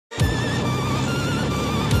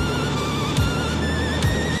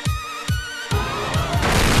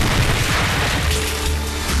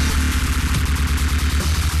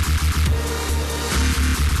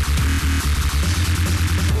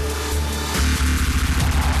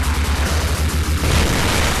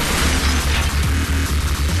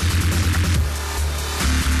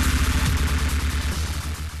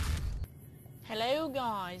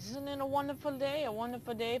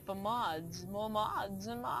wonderful day for mods. More mods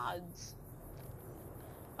and mods.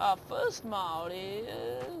 First mod is...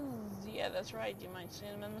 yeah, that's right, you might see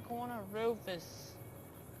him in the corner. Rufus.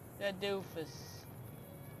 The doofus.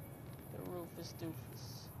 The Rufus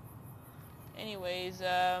doofus. Anyways,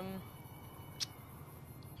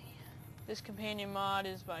 this companion mod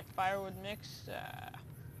is by Firewood Mix,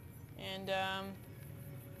 and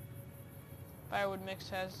Firewood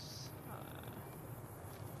Mix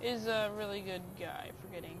is a really good guy for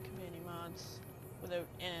getting companion mods without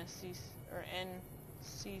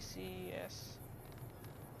NCCS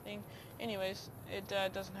thing. Anyways, it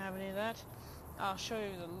doesn't have any of that. I'll show you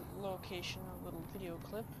the location, a little video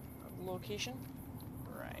clip of the location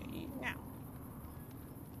right now.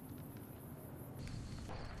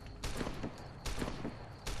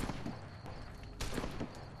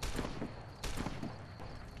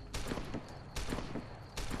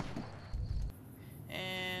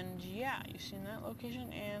 And yeah, you've seen that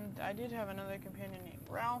location, and I did have another companion named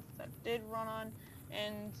Ralph that did run on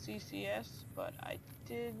NCCS, but I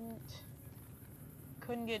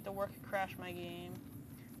couldn't get it to work. It crashed my game,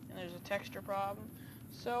 and there's a texture problem,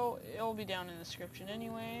 so it'll be down in the description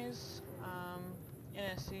anyways.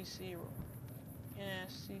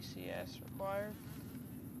 NSCCS required.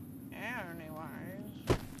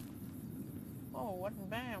 Anyways, oh, what,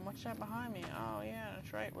 bam, what's that behind me? Oh yeah,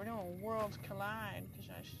 that's right, we're doing Worlds Collide, because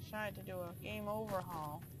I decided to do a game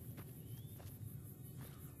overhaul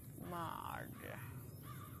mod.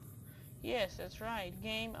 Yes, that's right,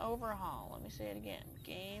 game overhaul. Let me say it again,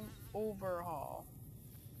 game overhaul.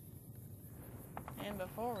 And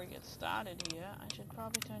before we get started here, I should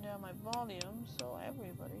probably turn down my volume so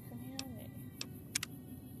everybody can hear me.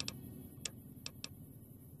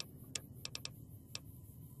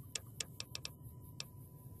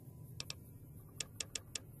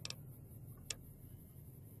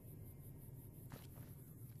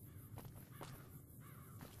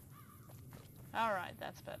 Alright,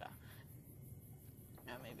 that's better.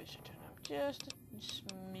 Now maybe I should turn up just a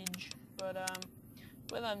smidge, but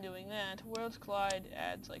while I'm doing that, Worlds Collide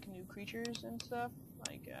adds like new creatures and stuff,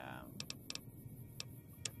 like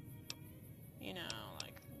new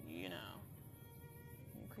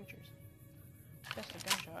creatures. Just a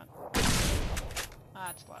gunshot. Ah,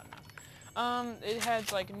 it's loud enough. It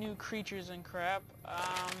has like new creatures and crap.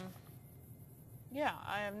 Yeah,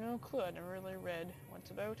 I have no clue. I never really read what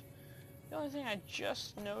it's about. The only thing I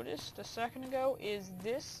just noticed a second ago is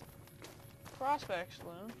this prospect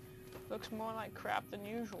saloon looks more like crap than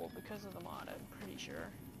usual because of the mod, I'm pretty sure.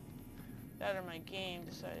 That or my game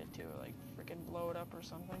decided to like freaking blow it up or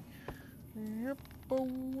something. Yep,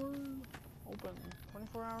 open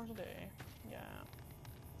 24 hours a day. Yeah.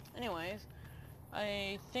 Anyways,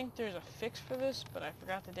 I think there's a fix for this, but I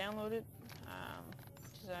forgot to download it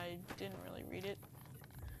because I didn't really read it.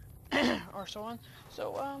 Or so on.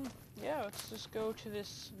 So, yeah, let's just go to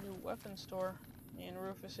this new weapon store. Me and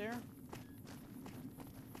Rufus here.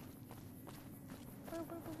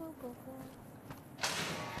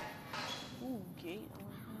 Ooh, gate. I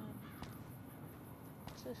like that.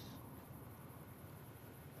 What's this?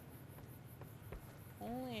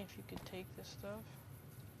 Only if you could take this stuff.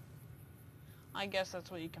 I guess that's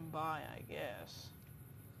what you can buy, I guess.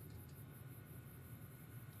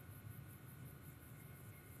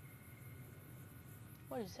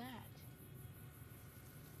 What is that?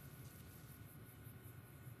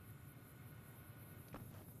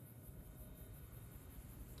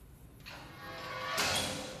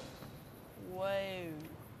 Whoa,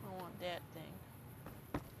 I want that thing.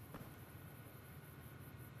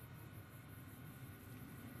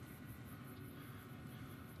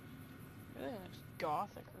 Everything looks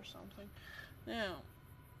gothic or something. Now,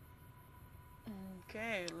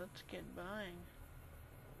 okay, let's get buying.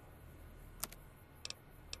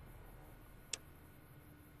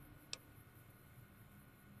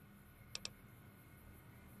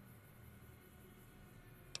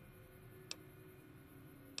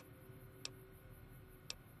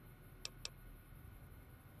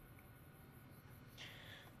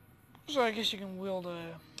 So I guess you can wield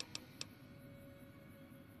a...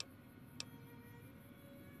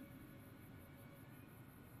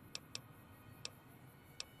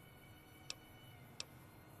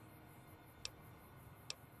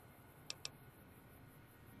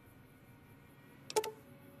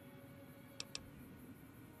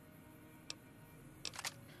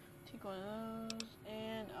 take one of those,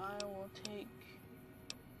 and I will take...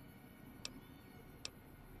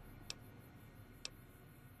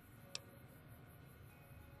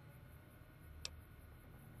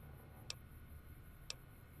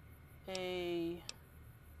 a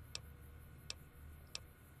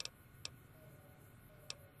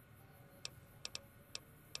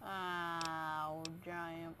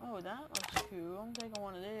cool. I'm taking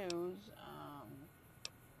one of those.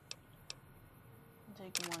 I'm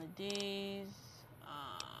taking one of these.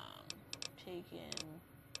 Taking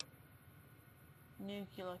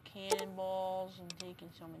nuclear cannonballs. I'm taking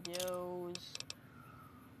some of those.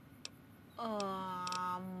 And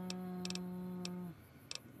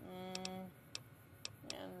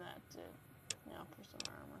that's it. Now for some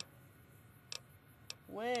armor.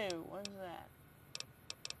 Whoa, what's that?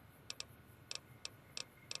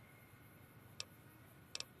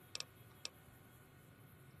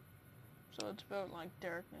 So it's about like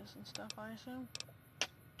darkness and stuff, I assume.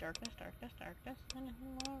 Darkness, darkness, darkness,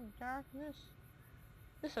 anything more darkness?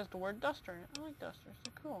 This has the word duster in it. I like dusters,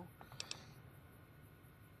 they're cool.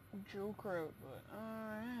 Joke out, but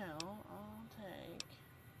hell, I'll take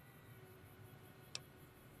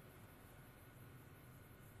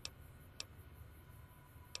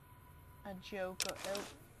a joke out.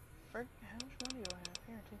 Frick, how much money do I have?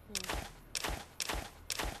 Here, take these.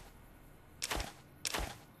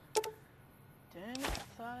 Damn it,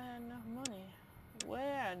 thought I had enough money.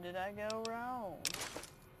 Where did I go wrong?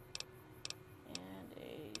 And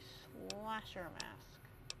a slasher mask.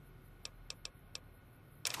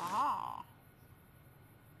 Aha!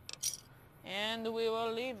 And we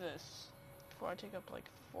will leave this before I take up like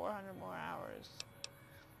 400 more hours.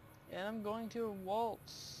 And I'm going to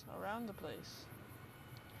waltz around the place.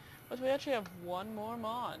 But we actually have one more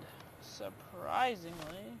mod.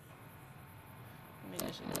 Surprisingly. Let me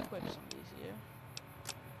just equip some of these here.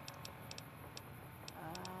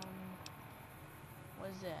 What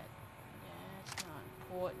is that? Yeah, it's not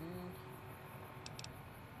important.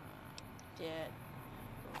 That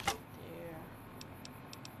goes there.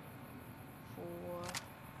 4,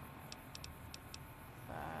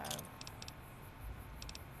 5.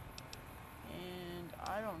 And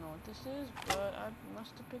I don't know what this is, but I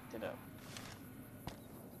must have picked it up.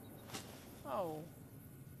 Oh.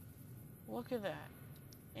 Look at that.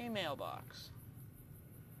 A mailbox.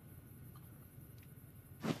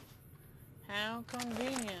 How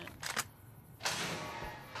convenient.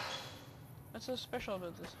 What's so special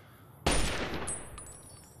about this?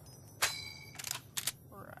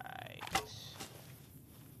 Right.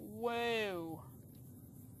 Whoa.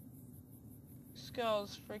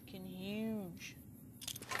 Skull's freaking huge.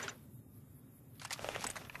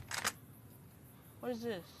 What is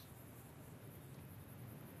this?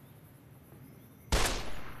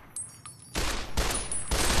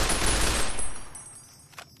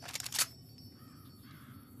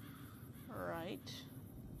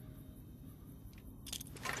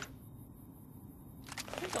 I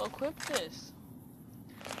think I'll equip this.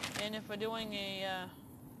 And if we're doing a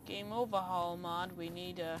game overhaul mod, we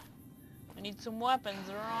need some weapons,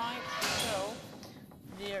 right? So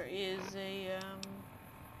there is a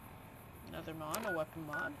another mod, a weapon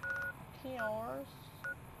mod. Horse.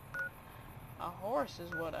 A horse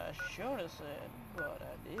is what I should have said, but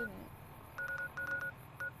I didn't.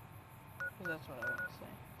 Because that's what I want to say.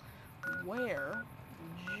 Where?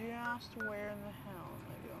 Just where in the hell am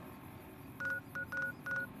I going?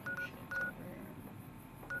 Oh shit, it's over here.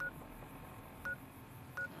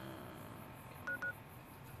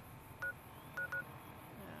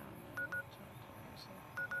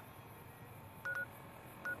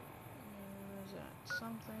 There's that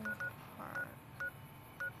something park,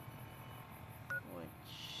 which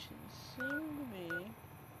should seem to be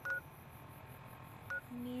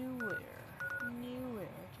nowhere.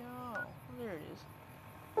 Oh, there it is.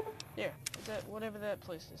 There, is that whatever that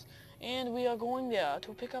place is. And we are going there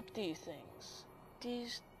to pick up these things.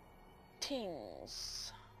 These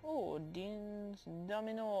things. Oh, these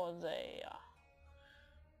dominoes there.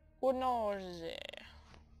 Good nose there.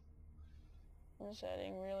 What's that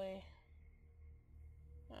thing really?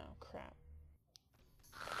 Oh crap.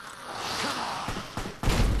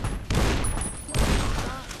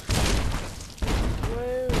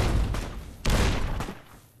 Whoa.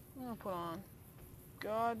 I'm gonna put on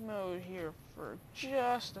God mode here for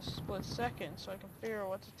just a split second so I can figure out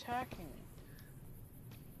what's attacking me.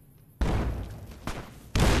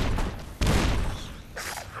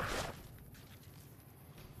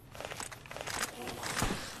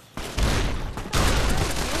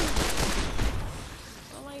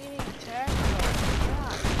 What am I getting attacked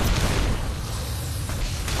by?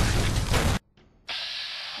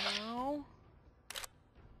 No.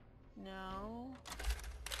 No.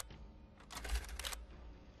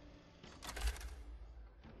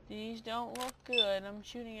 These don't look good. I'm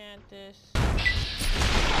shooting at this. Oh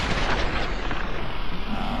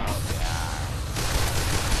god.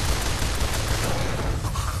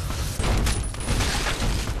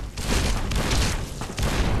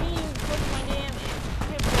 You took my damage.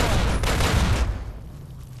 Good boy.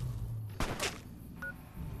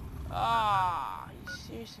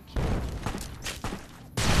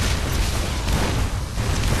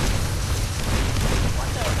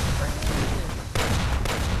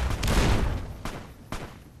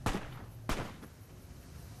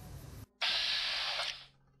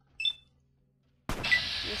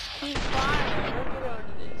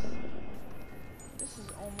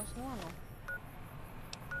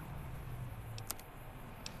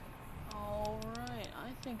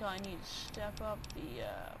 think I need to step up the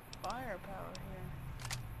firepower here.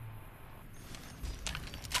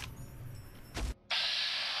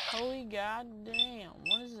 Holy goddamn!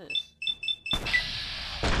 What is this?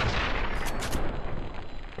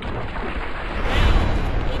 Big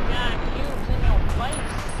guy cubes in your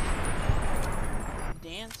face.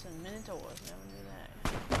 Dancing minotaurs, never knew that.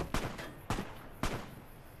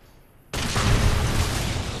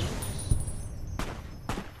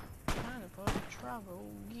 Time to put trouble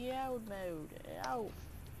out mode out.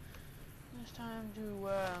 It's time to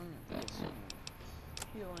get some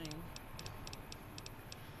healing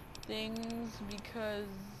things because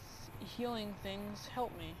healing things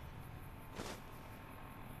help me.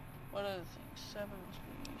 What other things? 7 must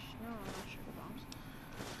be. No, not sugar bombs.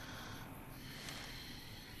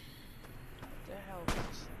 What the hell is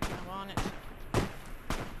this thing? I'm on it.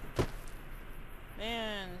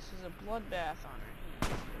 Man, this is a bloodbath on our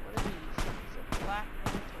hands. What are these? It's a black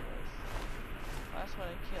minotaur. That's what I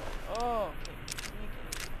killed. Oh, okay. Let me get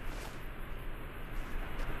it.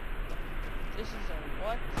 This is a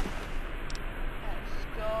what? A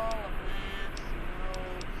skull, a mask,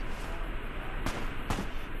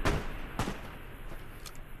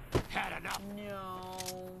 nose. Had enough. No.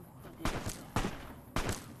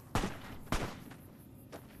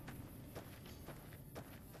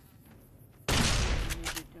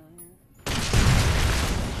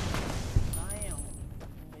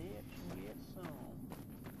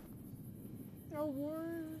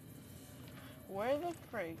 Where the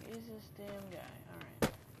frig is this damn guy?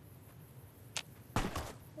 Alright.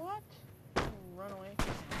 What? Run away,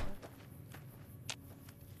 coward.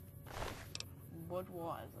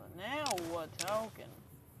 Budweiser. Now we're talking.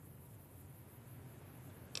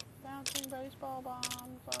 Bouncing baseball bombs.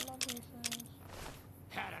 I love these things.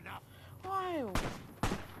 Had enough. Why?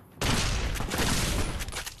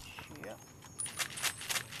 Shit.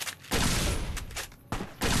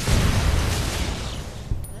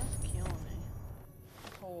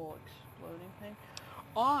 Exploding thing.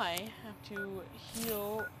 I have to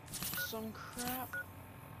heal some crap.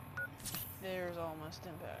 There's all my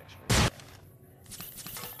stim packs for you.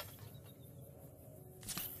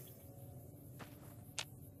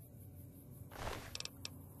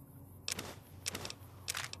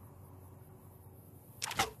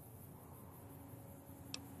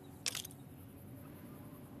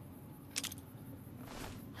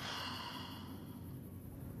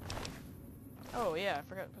 Oh yeah, I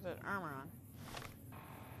forgot to put that armor on.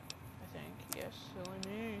 I think. Yes, silly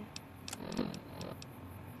me.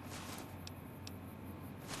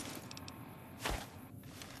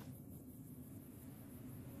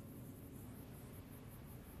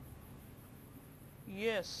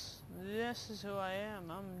 Yes, this is who I am.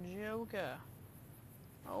 I'm Joker.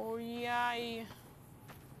 Oh yay!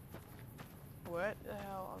 What the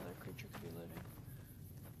hell other creature could be living?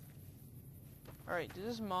 Alright, did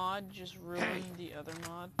this mod just ruin the other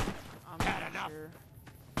mod? I'm not sure.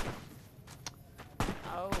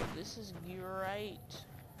 Oh, this is great.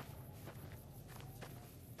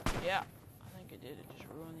 Yeah, I think it did. It just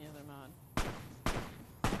ruined the other mod.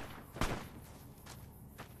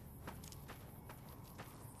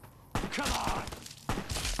 Come on!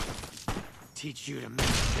 Teach you to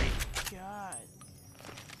meditate. God.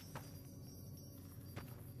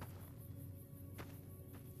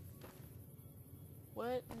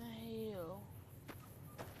 What in the hell?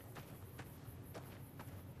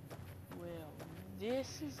 Well,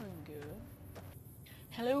 this isn't good.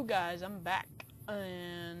 Hello guys, I'm back.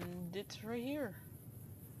 And it's right here.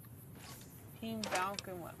 Team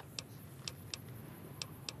Falcon Weapons.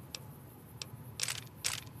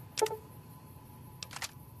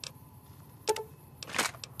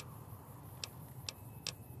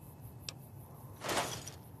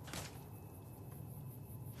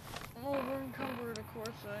 I'm over encumbered, of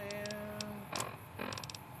course I am.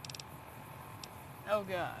 Oh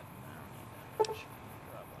god, I don't need that much.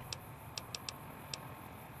 Probably.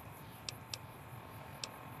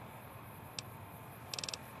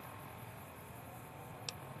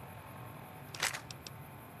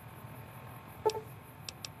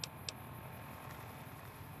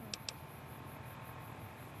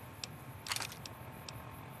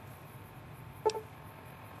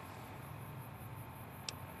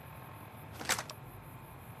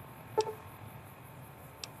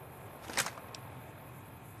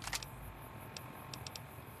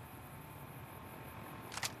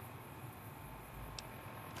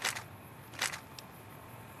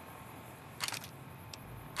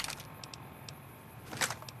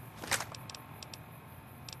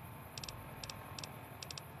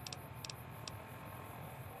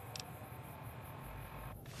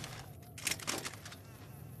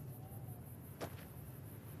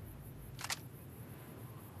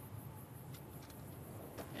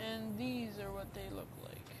 what they look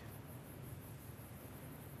like.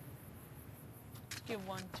 Let's give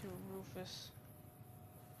one to Rufus.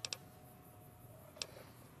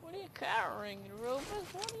 What are you carrying,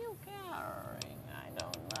 Rufus? What are you carrying? I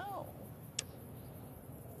don't know.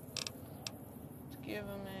 Let's give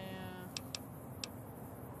him a...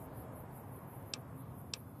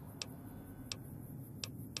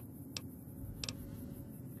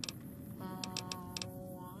 I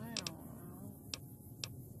don't know.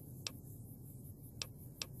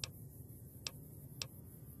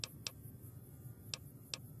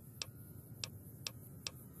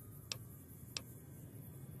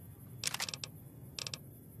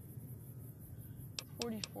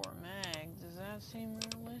 .44 mag. Does that seem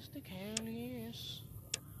realistic? Hell yes.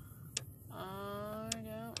 I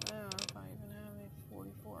don't know if I even have a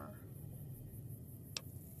 44.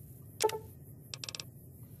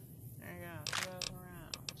 There you go, 2,000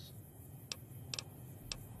 rounds.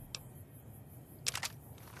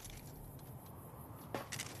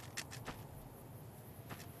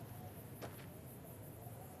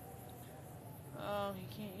 Oh, he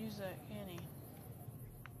can't use that, can he?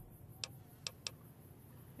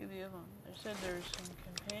 The other one. They said there's some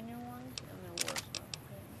companion ones, and there was no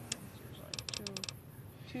companion ones. There's like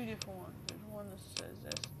two different ones. There's one that says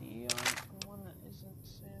SD on it, and one that isn't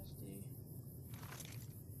SD.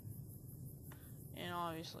 And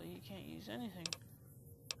obviously, you can't use anything.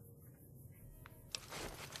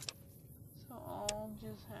 So I'll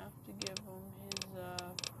just have to give him his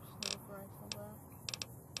sniper rifle back.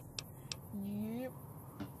 Yep,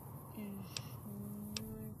 his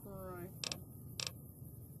sniper rifle.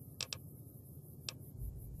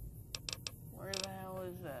 Where the hell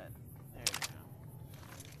is that? There you go.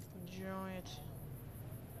 Enjoy it.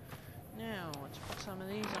 Now, let's put some of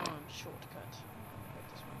these on. Shortcut. Put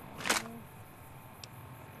this one on.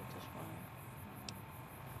 Put this one on.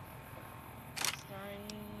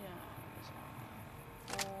 3, this one.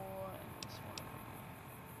 4, and this one.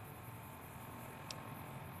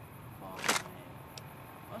 5.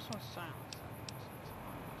 Oh, this one's silenced.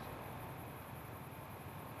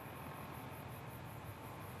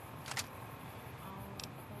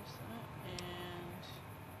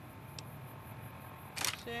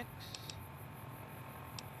 Six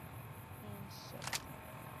and 7.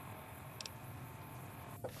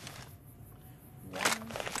 1.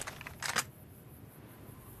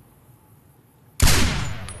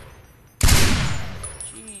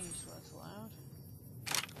 Jeez, that's loud.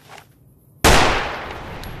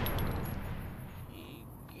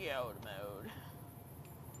 Go mode.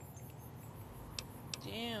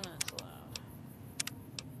 Damn, that's loud.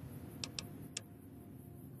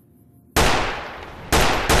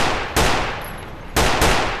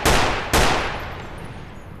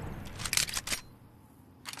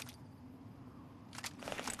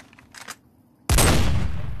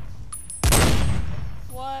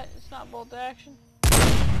 What? It's not bolt action?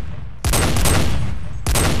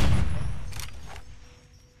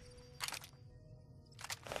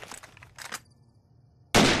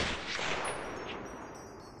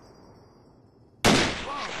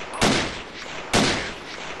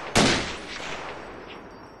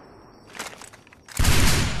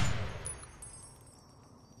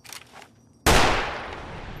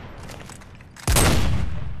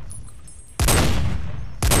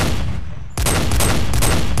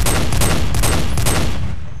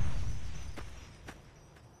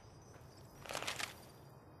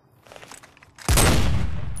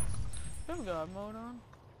 I've got mode on.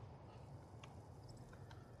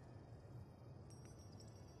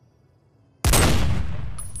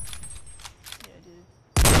 Yeah, dude.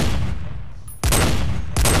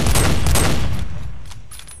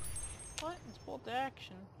 What? It's bolt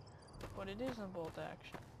action. But it isn't bolt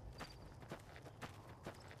action.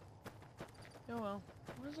 Oh well.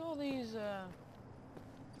 Where's all these,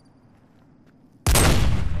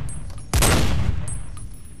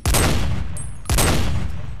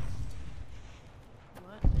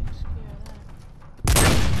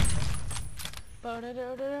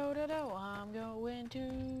 I'm going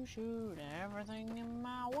to shoot everything in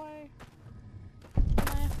my way.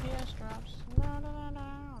 FPS drops.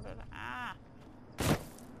 Ah!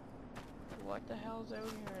 What the hell's out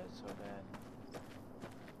here? It's so bad.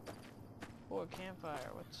 Boy,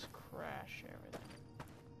 campfire. Let's crash everything.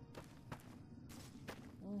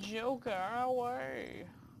 Joker, away!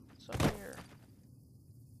 What's up here?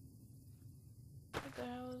 What the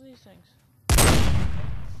hell are these things?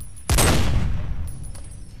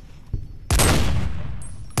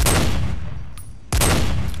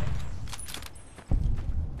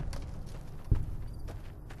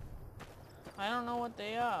 I don't know what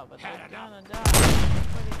they are, but they're gonna die. They're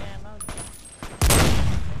pretty damn ugly.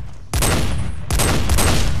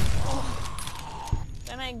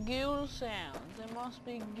 like ghoul sounds. There must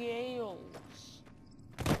be gales.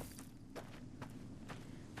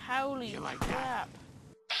 Holy You like crap.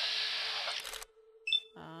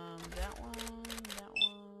 That one,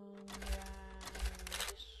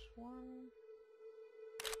 this one,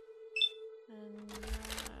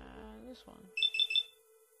 and this one.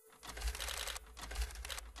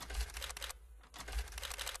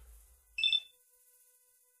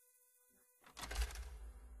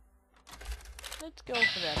 Let's go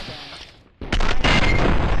for that then.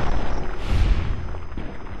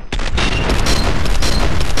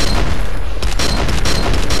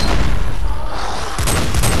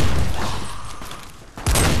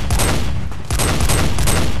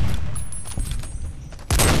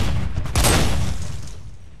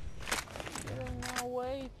 Get in my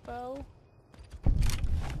way, foe.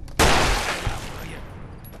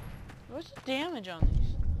 What's the damage on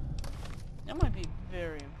these? That might be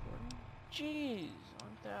very important. Jeez,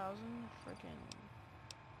 1,000 freaking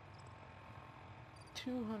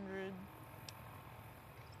 200.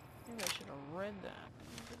 Maybe I should have read that.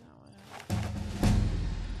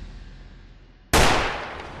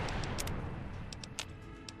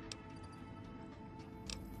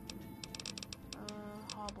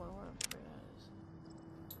 Hobbler, whatever that is.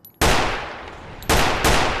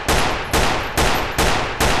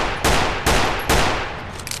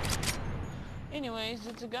 Anyways,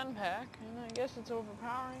 it's a gun pack, and I guess it's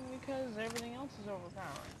overpowering because everything else is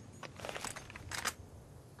overpowering.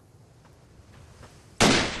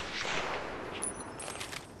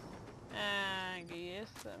 I guess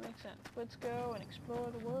that makes sense. Let's go and explore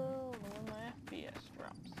the world when my FPS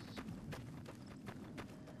drops.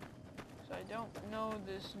 So I don't know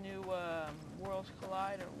this new Worlds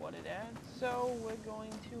Collide or what it adds, so we're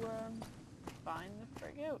going to find the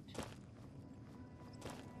frig out.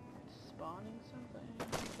 It's spawning something.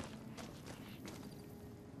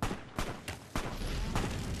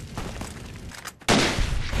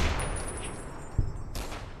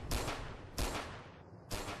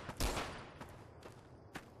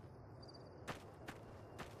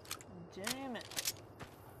 Damn it.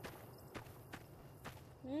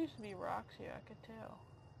 There used to be rocks here, I could tell.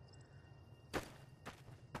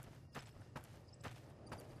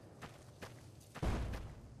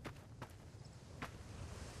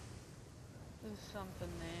 There's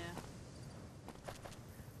something there.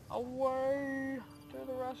 Away to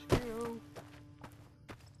the rescue.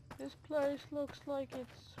 This place looks like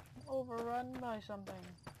it's overrun by something.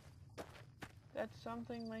 That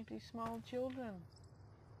something might be small children.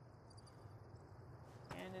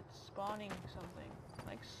 And it's spawning something,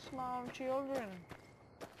 like small children.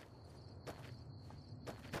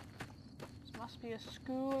 This must be a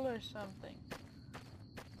school or something.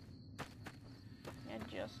 It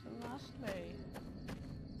just must be.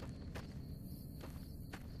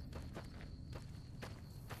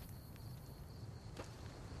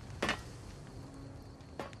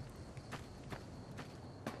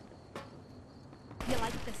 You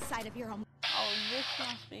like the sight of your own. Oh, this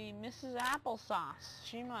must be Mrs. Applesauce.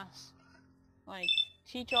 She must, like,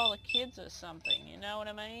 teach all the kids or something, you know what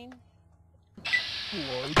I mean?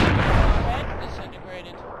 What? Head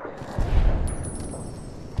disintegrated.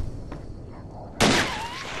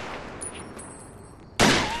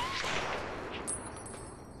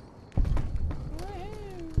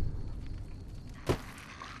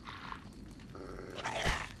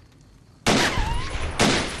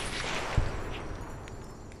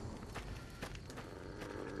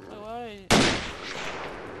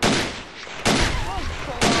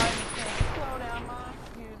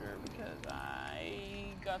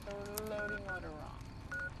 Got the loading order wrong.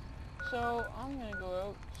 So I'm gonna go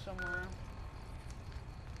out somewhere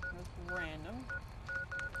that's random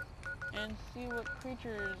and see what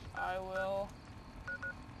creatures I will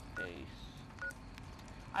face.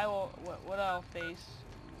 What I'll face,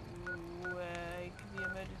 like the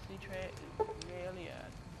emergency failure,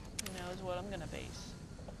 is what I'm gonna face.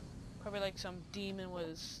 Probably like some demon with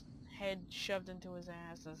his head shoved into his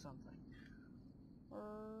ass or something.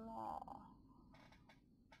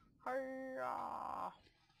 Hiya.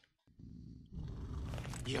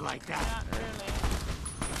 You like that? Not really.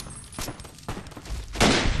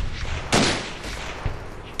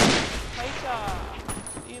 Paisa,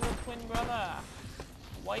 evil twin brother.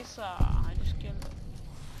 Waisa, I just killed him.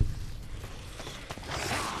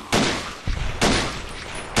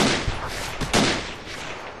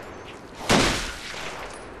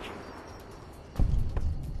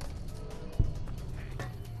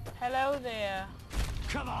 Hello there.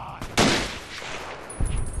 Come on!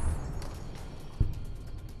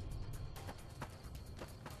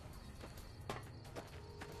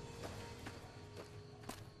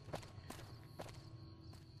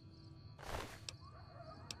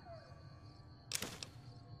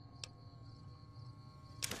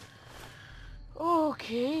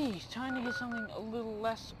 get something a little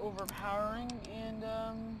less overpowering and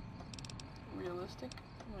realistic,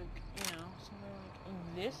 like, you know, something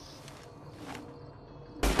like this.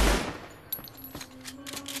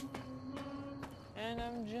 And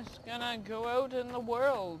I'm just gonna go out in the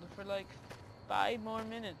world for like 5 more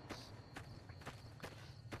minutes.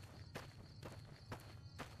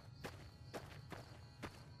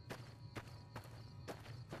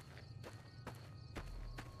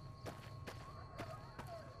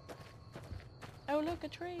 Oh look, a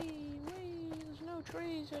tree! Whee! There's no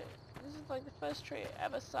trees. This is like the first tree I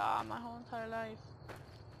ever saw in my whole entire life.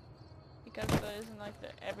 Because there isn't like the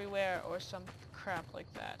everywhere or some crap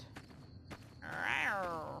like that.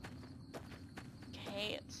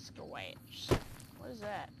 Cat scratch. What is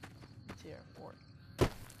that? It's here, fort.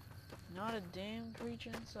 Not a damn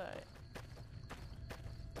creature in sight.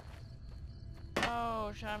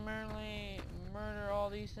 Oh, should I merely murder all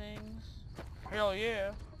these things? Hell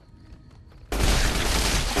yeah.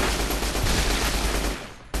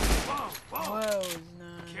 Whoa is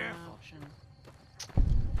not an option.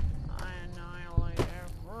 I annihilate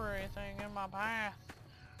everything in my path.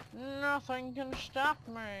 Nothing can stop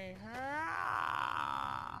me.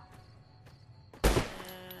 Ah! And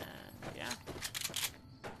yeah.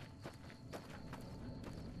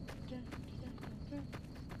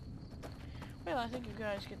 Well, I think you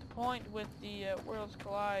guys get the point with the Worlds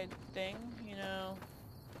Collide thing, you know.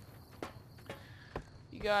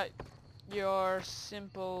 You got your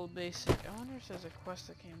simple basic... I wonder if there's a quest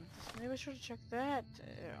that came with this. Maybe I should check that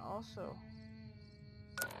also.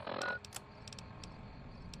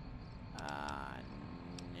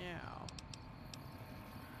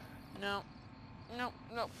 No. No.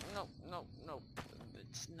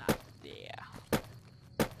 It's not there.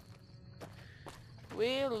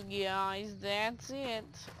 Well, guys, that's it.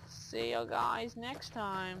 See you guys next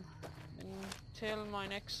time. Until my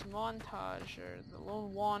next montage, or The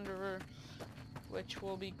Lone Wanderer, which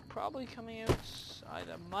will be probably coming out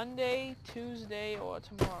either Monday, Tuesday, or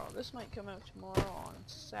tomorrow. This might come out tomorrow on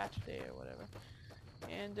Saturday or whatever.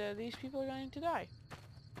 And these people are going to die.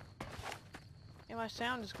 And my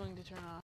sound is going to turn off.